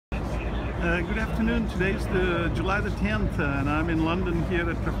Good afternoon. Today's July the 10th, and I'm in London here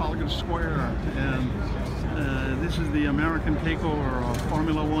at Trafalgar Square. And this is the American takeover of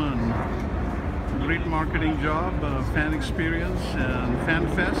Formula One. Great marketing job, fan experience, and fan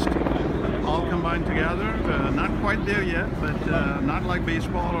fest, all combined together. Not quite there yet, but not like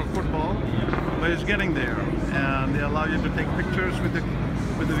baseball or football, but it's getting there. And they allow you to take pictures with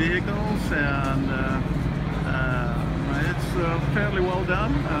the vehicles, and it's fairly well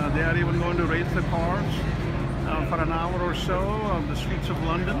done. They are even going to race the cars for an hour or so on the streets of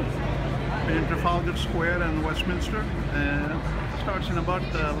London in Trafalgar Square and Westminster. Starts in about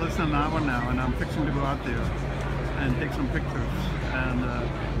less than an hour now, and I'm fixing to go out there and take some pictures.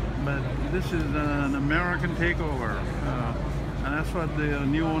 But this is an American takeover, and that's what the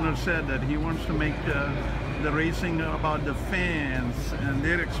new owner said, that he wants to make the racing about the fans and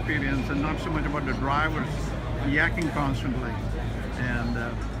their experience, and not so much about the drivers yakking constantly. And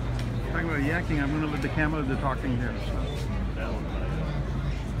talking about yakking, I'm going to let the camera do the talking here.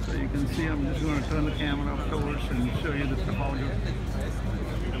 So you can see, I'm just going to turn the camera up close and show you the Trafalgar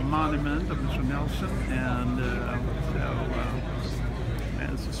monument of Mr. Nelson. And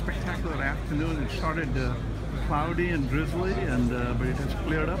it's a spectacular afternoon. It started cloudy and drizzly, but it has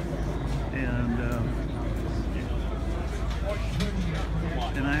cleared up.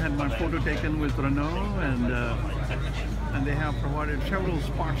 And I had my photo taken with Renault, and they have provided several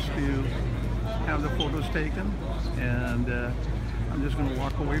spots to have the photos taken. And I'm just going to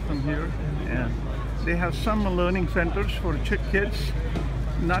walk away from here. And they have some learning centers for kids,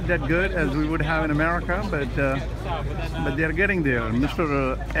 not that good as we would have in America, but they're getting there.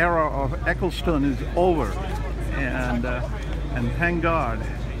 Mr. Era of Eccleston is over, and thank God,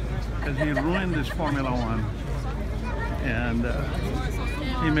 because he ruined this Formula One. And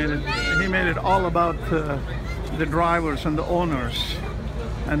he made it all about the drivers and the owners,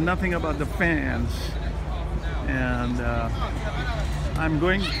 and nothing about the fans. And I'm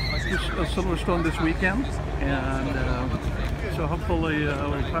going to Silverstone this weekend, and so hopefully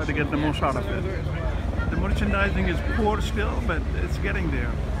we'll try to get the most out of it. The merchandising is poor still, but it's getting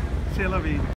there. C'est la vie.